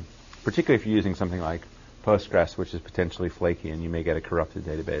 particularly if you're using something like Postgres, which is potentially flaky, and you may get a corrupted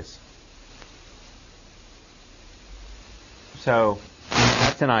database. So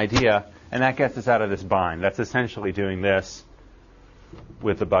that's an idea, and that gets us out of this bind. That's essentially doing this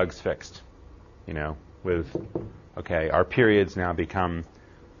with the bugs fixed. Our periods now become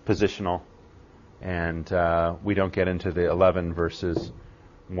positional, and we don't get into the 11 versus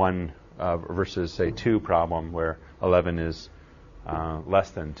 1 versus, say, 2 problem, where 11 is less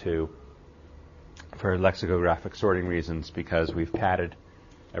than 2 for lexicographic sorting reasons, because we've padded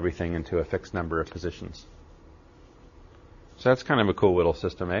everything into a fixed number of positions. So that's kind of a cool little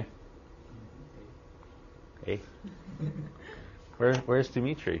system, eh? Eh? Where's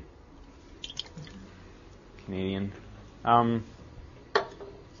Dimitri? Canadian.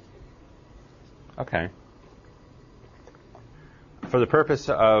 Okay. For the purpose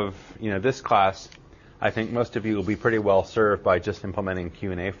of this class, I think most of you will be pretty well served by just implementing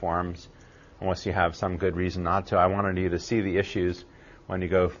Q&A forms, unless you have some good reason not to. I wanted you to see the issues when you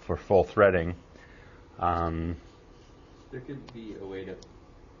go for full threading. There could be a way to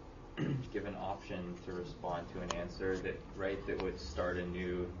give an option to respond to an answer that would start a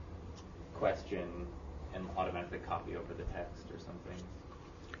new question and automatically copy over the text or something.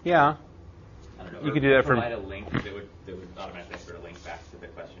 Yeah. I don't know. You could do that from. Provide a link that would automatically sort of link back to the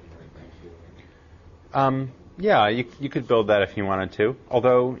question you're referring to. Yeah, you could build that if you wanted to.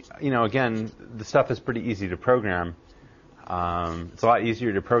 Although, again, the stuff is pretty easy to program. It's a lot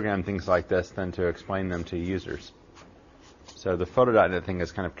easier to program things like this than to explain them to users. So the photo.net thing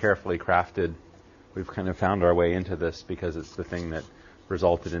is kind of carefully crafted. We've kind of found our way into this because it's the thing that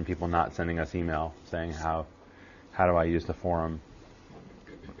resulted in people not sending us email saying how do I use the forum.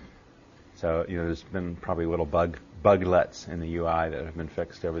 So there's been probably little buglets in the UI that have been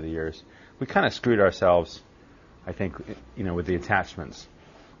fixed over the years. We kind of screwed ourselves, I think, with the attachments.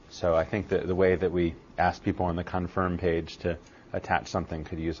 So I think that the way that we asked people on the confirm page to attach something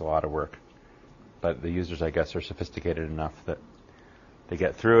could use a lot of work. But the users, I guess, are sophisticated enough that they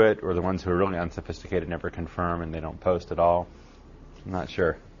get through it, or the ones who are really unsophisticated never confirm and they don't post at all. I'm not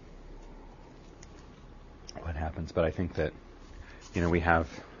sure what happens, but I think that, we have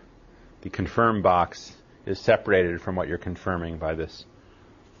the confirm box is separated from what you're confirming by this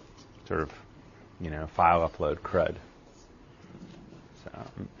sort of, file upload crud. So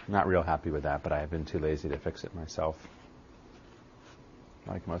I'm not real happy with that, but I have been too lazy to fix it myself,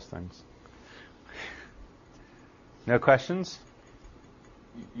 like most things. No questions?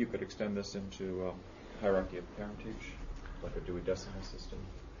 You could extend this into hierarchy of parentage, like a Dewey Decimal System.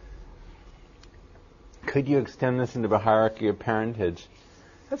 Could you extend this into a hierarchy of parentage?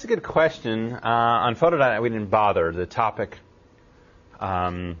 That's a good question. On Photo.net, we didn't bother. The topic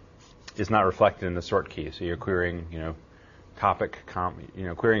is not reflected in the sort key, so you're querying,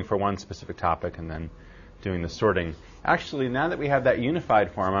 querying for one specific topic and then doing the sorting. Actually, now that we have that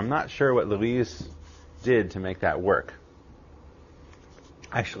unified form, I'm not sure what Louise did to make that work.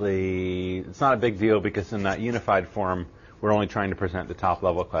 Actually, it's not a big deal because in that unified form, we're only trying to present the top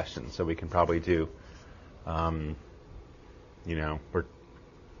level questions, so we can probably do,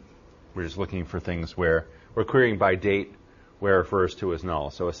 we're just looking for things where we're querying by date where refers to as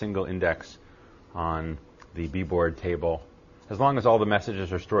null. So a single index on the bboard table, as long as all the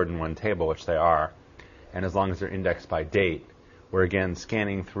messages are stored in one table, which they are, and as long as they're indexed by date, we're again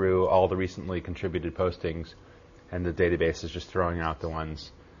scanning through all the recently contributed postings, and the database is just throwing out the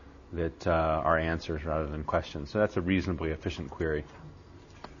ones that are answers rather than questions. So that's a reasonably efficient query.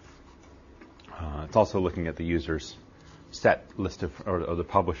 It's also looking at the user's set list of, or the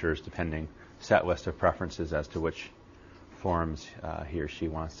publisher's, depending, set list of preferences as to which forums he or she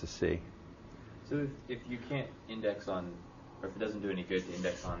wants to see. So if you can't index on, or if it doesn't do any good to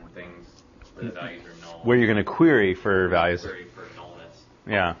index on things where the values are null, where you're going to query for values. Query for nullness.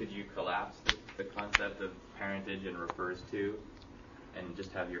 Yeah. Could you collapse the concept of parentage and refers to, and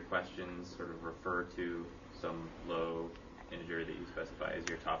just have your questions sort of refer to some low integer that you specify as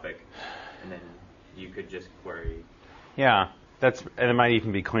your topic, and then you could just query? Yeah, and it might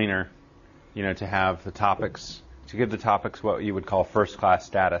even be cleaner, to have the topics, to give the topics what you would call first-class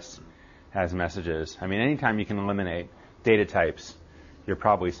status as messages. I mean, anytime you can eliminate data types, you're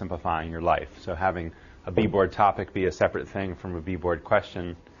probably simplifying your life. So having a bboard topic be a separate thing from a bboard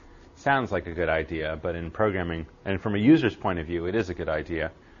question sounds like a good idea, but in programming, and from a user's point of view, it is a good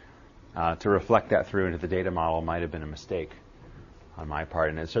idea. To reflect that through into the data model might have been a mistake on my part,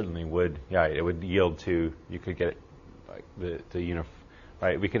 and it certainly would. Yeah, it would yield to, you could get like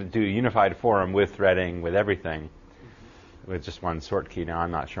right? We could do a unified forum with threading, with everything, with just one sort key. Now,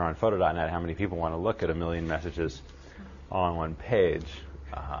 I'm not sure on Photo.net how many people want to look at 1 million messages all on one page,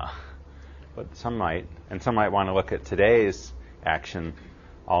 but some might, and some might want to look at today's action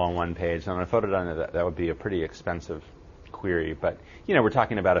all on one page. And on Photo.net, that would be a pretty expensive query. But we're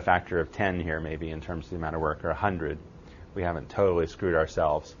talking about a factor of 10 here, maybe in terms of the amount of work, or 100. We haven't totally screwed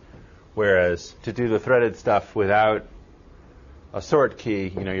ourselves. Whereas to do the threaded stuff without a sort key,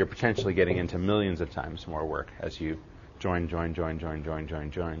 you're potentially getting into millions of times more work as you join.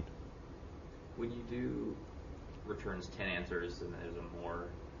 When you do returns 10 answers and there's a more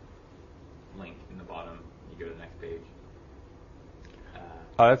link in the bottom, you go to the next page.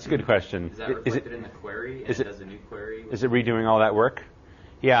 That's a good question. Is that reflected in the query? And it does a new query? Is it redoing all that work?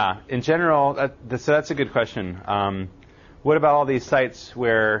 Yeah. In general, so that's a good question. What about all these sites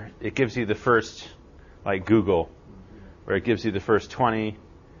where it gives you the first, like Google, where it gives you the first 20,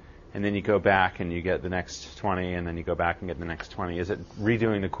 and then you go back and you get the next 20, and then you go back and get the next 20? Is it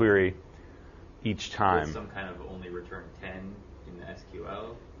redoing the query each time? With some kind of only return 10 in the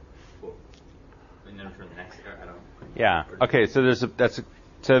SQL? And then return the next, I don't know. Yeah. Okay. So there's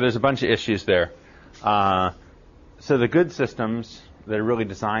a bunch of issues there. So the good systems, that are really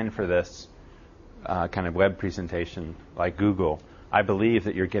designed for this kind of web presentation, like Google, I believe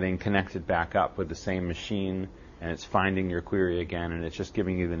that you're getting connected back up with the same machine, and it's finding your query again, and it's just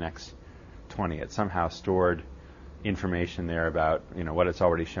giving you the next 20. It's somehow stored information there about what it's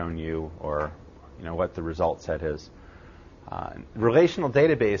already shown you, or what the result set is. Relational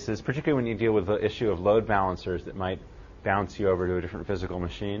databases, particularly when you deal with the issue of load balancers that might bounce you over to a different physical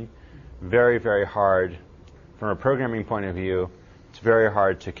machine, very, very hard. From a programming point of view, it's very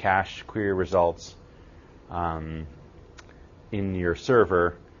hard to cache query results in your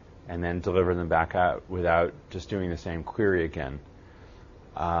server and then deliver them back out without just doing the same query again.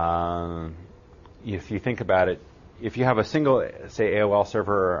 If you think about it, if you have a single, say, AOL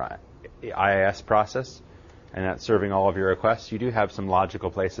server or IIS process, and that's serving all of your requests, you do have some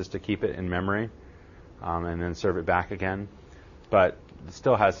logical places to keep it in memory and then serve it back again. But it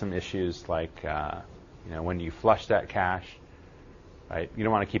still has some issues like when you flush that cache, right? You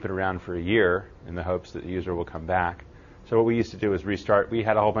don't want to keep it around for a year in the hopes that the user will come back. So what we used to do is restart. We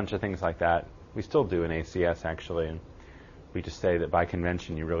had a whole bunch of things like that. We still do in ACS, actually. And we just say that by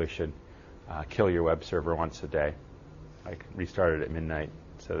convention, you really should kill your web server once a day. Like restart it at midnight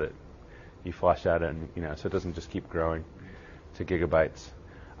so that you flush out and, so it doesn't just keep growing to gigabytes.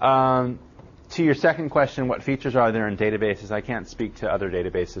 To your second question, what features are there in databases? I can't speak to other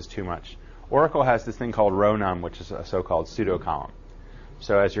databases too much. Oracle has this thing called row_num, which is a so-called pseudo-column.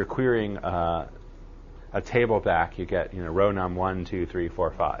 So as you're querying a table back, you get row_num 1, 2, 3,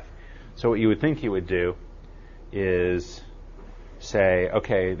 4, 5. So what you would think you would do is say,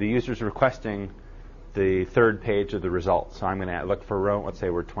 okay, the user's requesting the third page of the results. So I'm going to look for row, let's say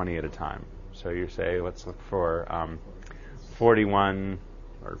we're 20 at a time. So you say, let's look for 41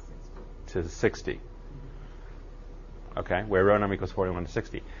 to 60. Okay, where row_num equals 41 to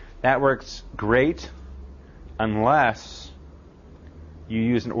 60. That works great unless you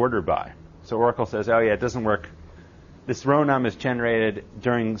use an order by. So Oracle says, oh yeah, it doesn't work. This row_num is generated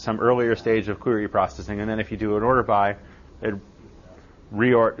during some earlier stage of query processing, and then if you do an order by, it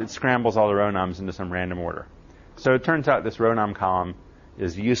scrambles all the row_nums into some random order. So it turns out this row_num column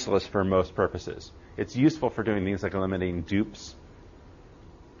is useless for most purposes. It's useful for doing things like eliminating dupes.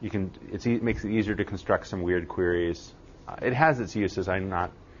 It makes it easier to construct some weird queries. It has its uses. I'm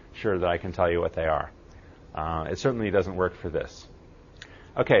not sure that I can tell you what they are. It certainly doesn't work for this.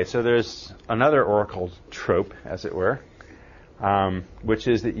 Okay, so there's another Oracle trope, as it were, which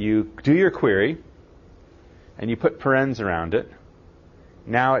is that you do your query and you put parens around it.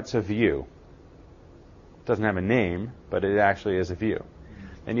 Now it's a view. It doesn't have a name, but it actually is a view.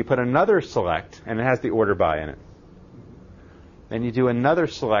 Then you put another select, and it has the order by in it. Then you do another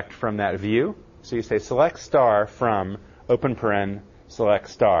select from that view. So you say select star from open paren select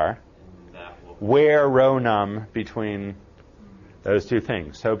star, where row_num between those two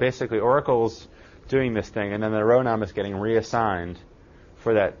things. So basically Oracle's doing this thing, and then the row_num is getting reassigned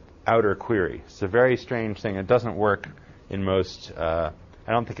for that outer query. It's a very strange thing. It doesn't work in most, I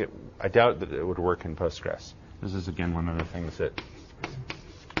doubt that it would work in Postgres. This is, again, one of the things that,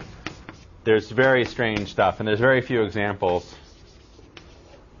 there's very strange stuff, and there's very few examples.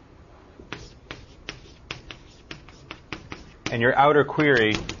 And your outer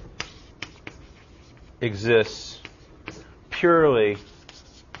query exists purely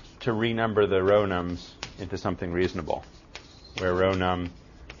to renumber the row_nums into something reasonable, where row_num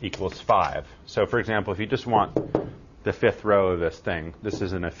equals 5. So, for example, if you just want the fifth row of this thing, this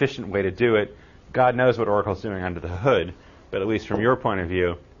is an efficient way to do it. God knows what Oracle's doing under the hood, but at least from your point of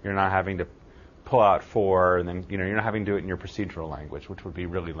view, you're not having to pull out 4, and then you're not having to do it in your procedural language, which would be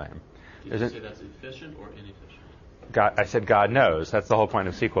really lame. Did you say that's efficient or inefficient? I said God knows. That's the whole point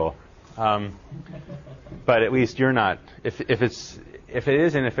of SQL. But at least you're not. If it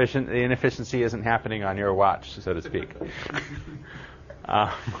is inefficient, the inefficiency isn't happening on your watch, so to speak.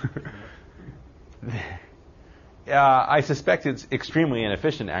 I suspect it's extremely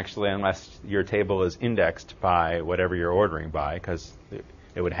inefficient, actually, unless your table is indexed by whatever you're ordering by, because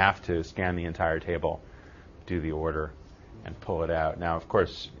it would have to scan the entire table, do the order, and pull it out. Now, of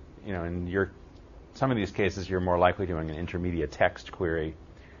course, in some of these cases, you're more likely doing an intermediate text query,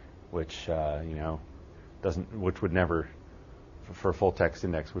 which would never, for full text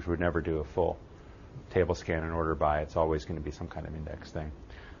index, which would never do a full table scan and order by. It's always going to be some kind of index thing.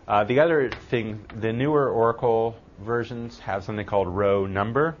 The other thing, the newer Oracle versions have something called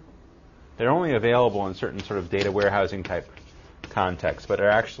row_number. They're only available in certain sort of data warehousing type contexts, but there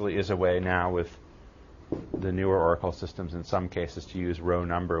actually is a way now with the newer Oracle systems in some cases to use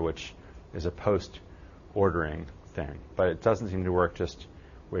row_number, which is a post-ordering thing. But it doesn't seem to work just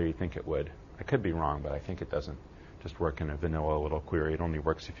where you think it would. I could be wrong, but I think it doesn't just work in a vanilla little query. It only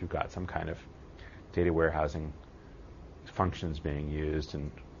works if you've got some kind of data warehousing functions being used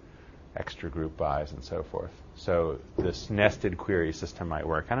and extra group bys and so forth. So this nested query system might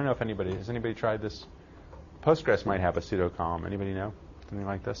work. I don't know if has anybody tried this? Postgres might have a pseudo column. Anybody know? Something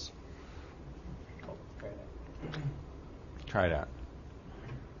like this? Try it out.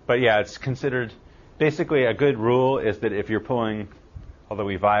 But yeah, it's considered, basically a good rule is that if you're pulling, although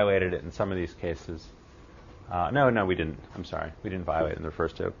we violated it in some of these cases. No, we didn't. I'm sorry. We didn't violate it in the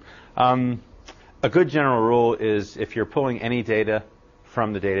first two. A good general rule is if you're pulling any data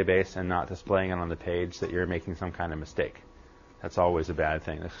from the database and not displaying it on the page, that you're making some kind of mistake. That's always a bad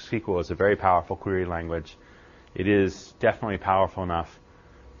thing. SQL is a very powerful query language. It is definitely powerful enough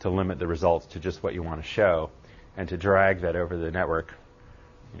to limit the results to just what you want to show and to drag that over the network.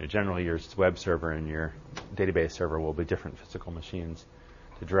 Generally, your web server and your database server will be different physical machines.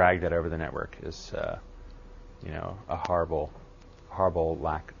 To drag that over the network is, a horrible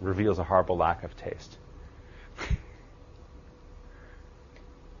lack, reveals a horrible lack of taste.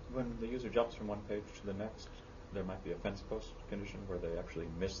 When the user jumps from one page to the next, there might be a fence post condition where they actually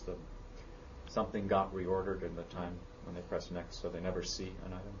miss something got reordered in the time when they press next, so they never see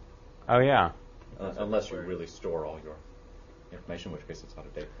an item. Oh, yeah. Unless you really store all your information, in which case it's out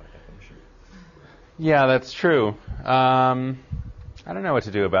of date by definition. Yeah, that's true. I don't know what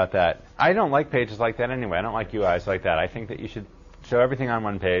to do about that. I don't like pages like that anyway. I don't like UIs like that. I think that you should show everything on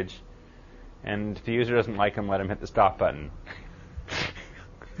one page, and if the user doesn't like them, let him hit the stop button.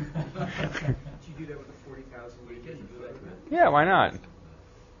 Did you do that with the 40,000 users? Yeah, why not?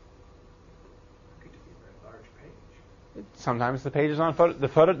 Could be a very large page. Sometimes the page is on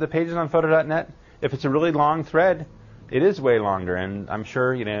the page is on photo.net. If it's a really long thread, it is way longer, and I'm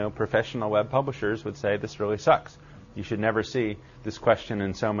sure professional web publishers would say this really sucks. You should never see this question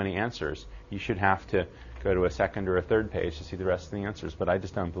and so many answers. You should have to go to a second or a third page to see the rest of the answers. But I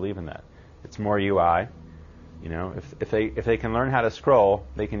just don't believe in that. It's more UI. If they can learn how to scroll,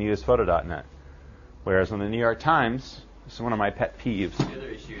 they can use photo.net. Whereas on the New York Times, this is one of my pet peeves. The other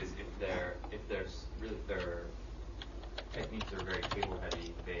issue is if their techniques are very table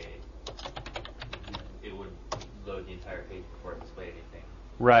heavy, it would load the entire page before it displayed anything.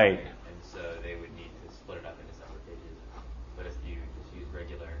 Right. And so they would need to split it up into separate pages. But if you just use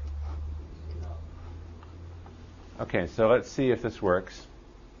regular, Okay, so let's see if this works.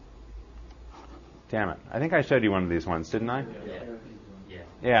 Damn it. I think I showed you one of these ones, didn't I?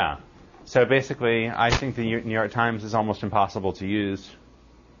 Yeah. So basically, I think the New York Times is almost impossible to use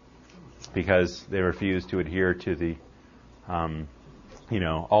because they refuse to adhere to the,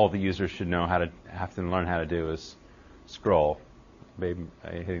 all the users should have to learn how to do is scroll, maybe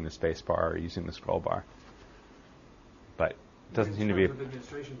hitting the space bar or using the scroll bar. But it doesn't seem to be. In terms of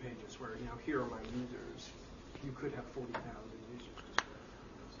administration pages where, here are my users, you could have 40,000 users.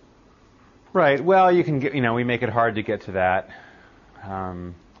 Right. Well, you can get, we make it hard to get to that.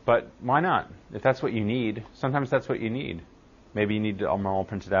 But why not? If that's what you need, sometimes that's what you need. Maybe you need them all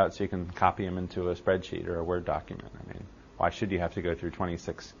printed out so you can copy them into a spreadsheet or a Word document. I mean, why should you have to go through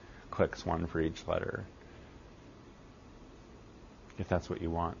 26 clicks, one for each letter, if that's what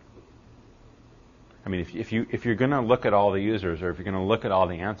you want? I mean, if you're going to look at all the users or if you're going to look at all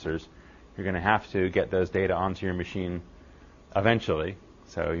the answers, you're going to have to get those data onto your machine eventually.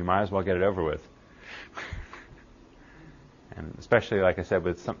 So you might as well get it over with. And especially, like I said,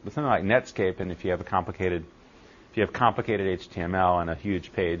 with something like Netscape, and if you have complicated HTML and a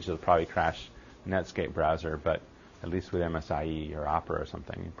huge page, it'll probably crash the Netscape browser. But at least with MSIE or Opera or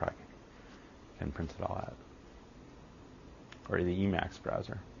something, you probably can print it all out. Or the Emacs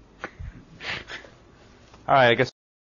browser. All right, I guess